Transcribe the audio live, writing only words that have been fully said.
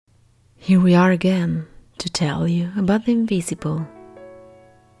Here we are again to tell you about the invisible,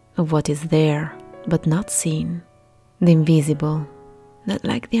 of what is there but not seen. The invisible that,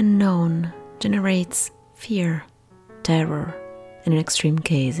 like the unknown, generates fear, terror, and in extreme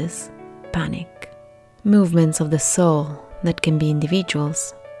cases, panic. Movements of the soul that can be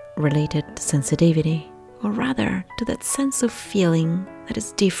individuals, related to sensitivity, or rather to that sense of feeling that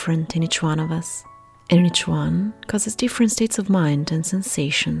is different in each one of us. And each one causes different states of mind and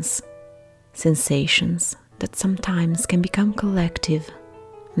sensations. Sensations that sometimes can become collective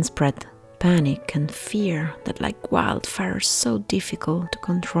and spread panic and fear that, like wildfire, are so difficult to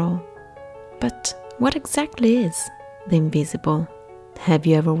control. But what exactly is the invisible? Have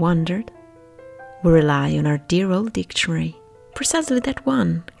you ever wondered? We rely on our dear old dictionary, precisely that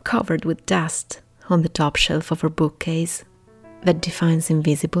one covered with dust on the top shelf of our bookcase, that defines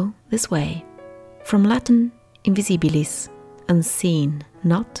invisible this way. From Latin invisibilis, unseen,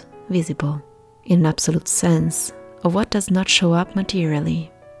 not visible, in an absolute sense of what does not show up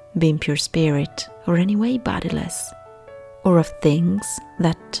materially, being pure spirit or anyway bodiless, or of things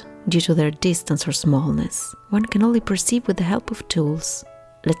that, due to their distance or smallness, one can only perceive with the help of tools,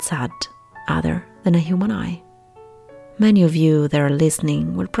 let's add, other than a human eye. Many of you that are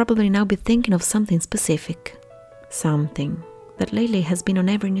listening will probably now be thinking of something specific, something that lately has been on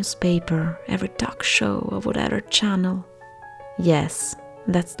every newspaper, every talk show of whatever channel. Yes,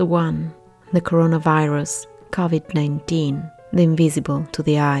 that's the one, the coronavirus, COVID-19, the invisible to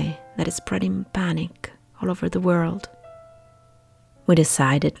the eye that is spreading panic all over the world. We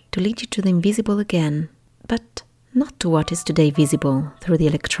decided to lead you to the invisible again, but not to what is today visible through the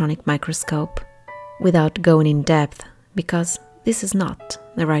electronic microscope, without going in depth, because this is not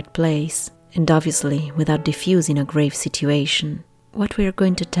the right place, and obviously without diffusing a grave situation. What we are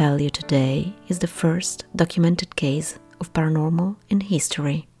going to tell you today is the first documented case of paranormal in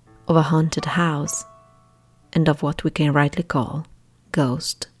history, of a haunted house, and of what we can rightly call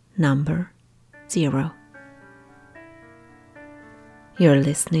ghost number 0. You're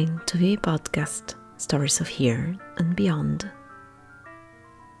listening to the podcast Stories of Here and Beyond.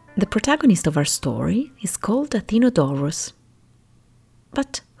 The protagonist of our story is called Athenodorus.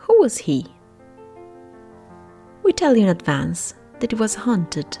 But who was he? We tell you in advance that he was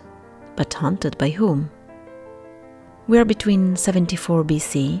haunted, but haunted by whom? We are between 74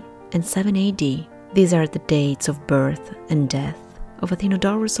 BC and 7 AD. These are the dates of birth and death of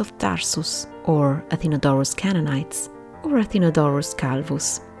Athenodorus of Tarsus, or Athenodorus Canaanites, or Athenodorus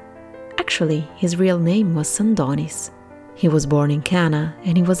Calvus. Actually, his real name was Sandonis. He was born in Cana,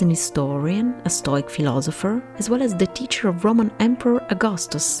 and he was an historian, a Stoic philosopher, as well as the teacher of Roman Emperor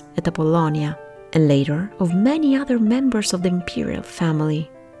Augustus at Apollonia, and later of many other members of the imperial family.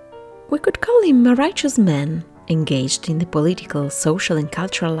 We could call him a righteous man, engaged in the political, social, and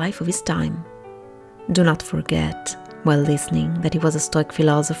cultural life of his time. Do not forget, while listening, that he was a Stoic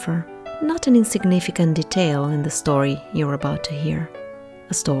philosopher, not an insignificant detail in the story you're about to hear.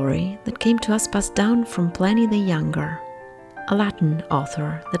 A story that came to us passed down from Pliny the Younger, a Latin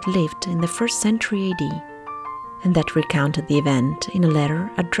author that lived in the 1st century AD, and that recounted the event in a letter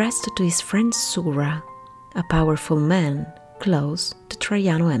addressed to his friend Sura, a powerful man close to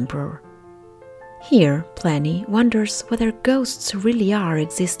Traiano Emperor. Here, Pliny wonders whether ghosts really are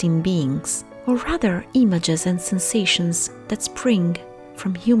existing beings, or rather images and sensations that spring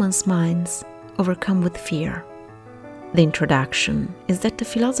from humans' minds overcome with fear. The introduction is that the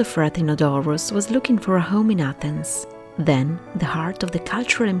philosopher Athenodorus was looking for a home in Athens, then the heart of the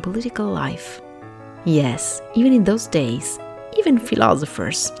cultural and political life. Yes, even in those days, even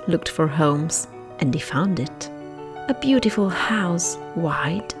philosophers looked for homes, and he found it. A beautiful house,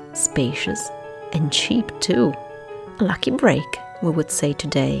 wide, spacious, and cheap too. A lucky break, we would say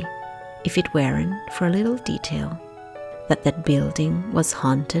today, if it weren't for a little detail, that building was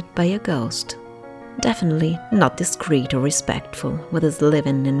haunted by a ghost. Definitely not discreet or respectful with his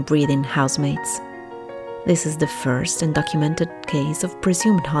living and breathing housemates. This is the first and documented case of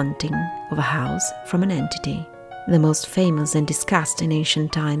presumed haunting of a house from an entity, the most famous and discussed in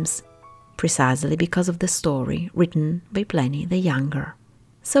ancient times, precisely because of the story written by Pliny the Younger.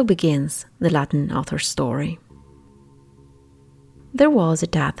 So begins the Latin author's story. There was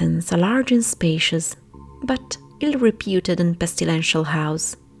at Athens a large and spacious, but ill-reputed and pestilential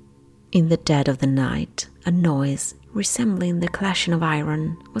house. In the dead of the night, a noise resembling the clashing of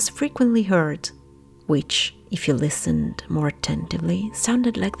iron was frequently heard, which, if you listened more attentively,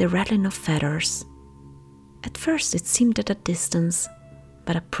 sounded like the rattling of fetters. At first it seemed at a distance,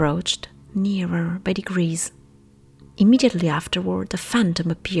 but approached nearer by degrees. Immediately afterward, a phantom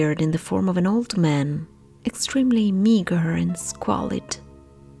appeared in the form of an old man, extremely meager and squalid,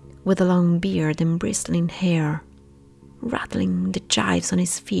 with a long beard and bristling hair, rattling the gyves on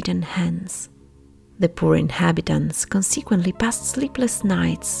his feet and hands. The poor inhabitants consequently passed sleepless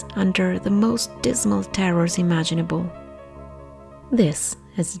nights under the most dismal terrors imaginable. This,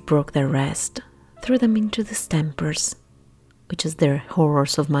 as it broke their rest, threw them into distempers, which as their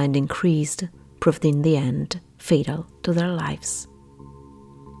horrors of mind increased, proved in the end fatal to their lives.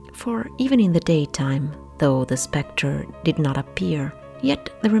 For even in the daytime, though the spectre did not appear, yet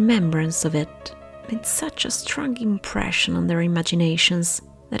the remembrance of it made such a strong impression on their imaginations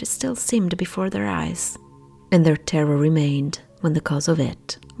that it still seemed before their eyes, and their terror remained when the cause of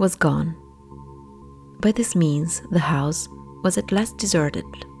it was gone. By this means the house was at last deserted,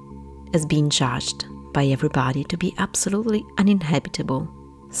 as being judged by everybody to be absolutely uninhabitable,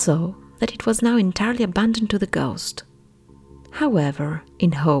 so that it was now entirely abandoned to the ghost. However,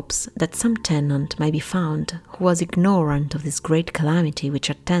 in hopes that some tenant might be found who was ignorant of this great calamity which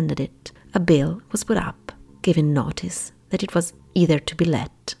attended it, a bill was put up, giving notice that it was either to be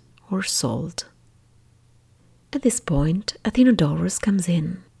let or sold. At this point, Athenodorus comes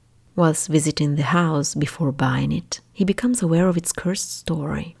in. Whilst visiting the house before buying it, he becomes aware of its cursed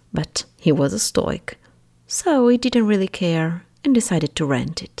story, but he was a Stoic, so he didn't really care and decided to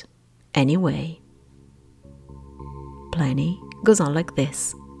rent it anyway. Pliny goes on like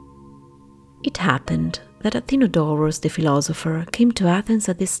this. It happened that Athenodorus the philosopher came to Athens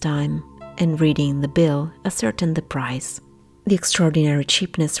at this time, and reading the bill ascertained the price. The extraordinary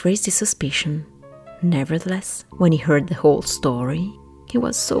cheapness raised his suspicion. Nevertheless, when he heard the whole story, he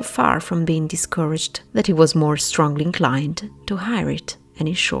was so far from being discouraged that he was more strongly inclined to hire it, and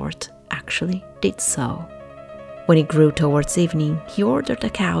in short, actually did so. When it grew towards evening, he ordered a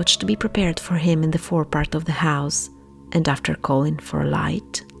couch to be prepared for him in the forepart of the house, and after calling for a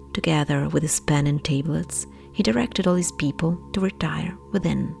light, together with his pen and tablets, he directed all his people to retire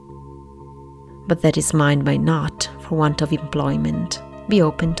within. But that his mind might not, for want of employment, be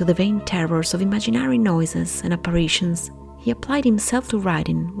open to the vain terrors of imaginary noises and apparitions, he applied himself to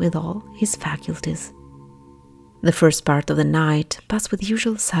writing with all his faculties. The first part of the night passed with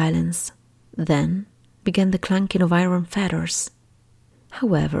usual silence. Then began the clanking of iron fetters.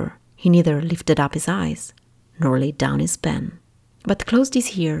 However, he neither lifted up his eyes nor laid down his pen, but closed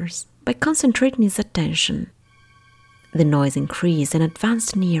his ears by concentrating his attention. The noise increased and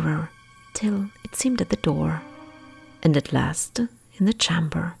advanced nearer, till it seemed at the door, and at last in the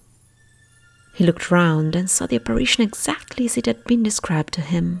chamber. He looked round and saw the apparition exactly as it had been described to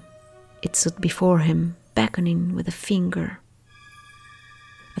him. It stood before him, beckoning with a finger.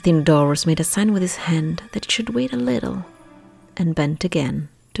 Athenodorus made a sign with his hand that he should wait a little, and bent again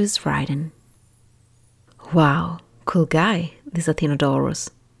to his writing. Wow, cool guy, this Athenodorus,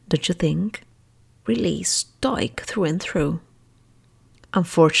 don't you think? Really stoic through and through.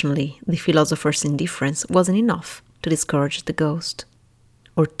 Unfortunately, the philosopher's indifference wasn't enough to discourage the ghost,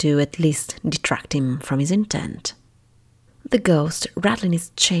 or to at least detract him from his intent. The ghost, rattling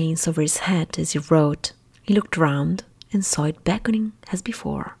his chains over his head as he wrote, he looked round and saw it beckoning as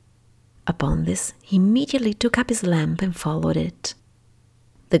before. Upon this, he immediately took up his lamp and followed it.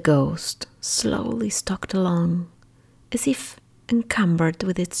 The ghost slowly stalked along, as if encumbered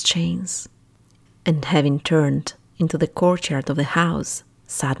with its chains, and having turned into the courtyard of the house,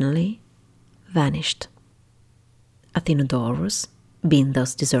 suddenly vanished. Athenodorus, being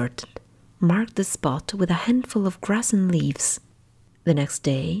thus deserted, marked the spot with a handful of grass and leaves. The next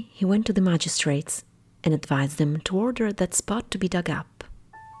day he went to the magistrates and advised them to order that spot to be dug up.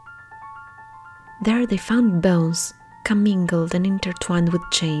 There they found bones commingled and intertwined with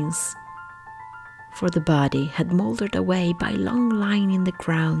chains, for the body had mouldered away by long lying in the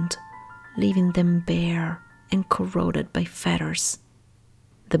ground, leaving them bare and corroded by fetters.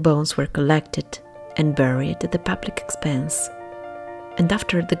 The bones were collected and buried at the public expense, and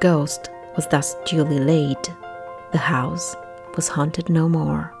after the ghost was thus duly laid, the house was haunted no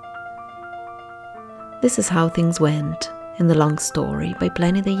more. This is how things went in the long story by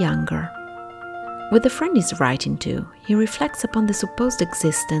Pliny the Younger. With the friend he's writing to, he reflects upon the supposed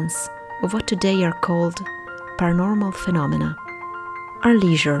existence of what today are called paranormal phenomena. Our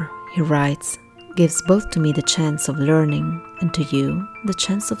leisure, he writes, gives both to me the chance of learning and to you the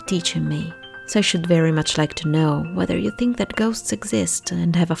chance of teaching me. So I should very much like to know whether you think that ghosts exist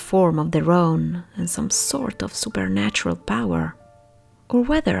and have a form of their own and some sort of supernatural power, or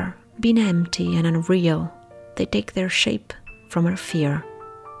whether, being empty and unreal, they take their shape from our fear.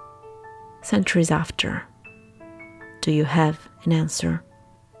 Centuries after, do you have an answer?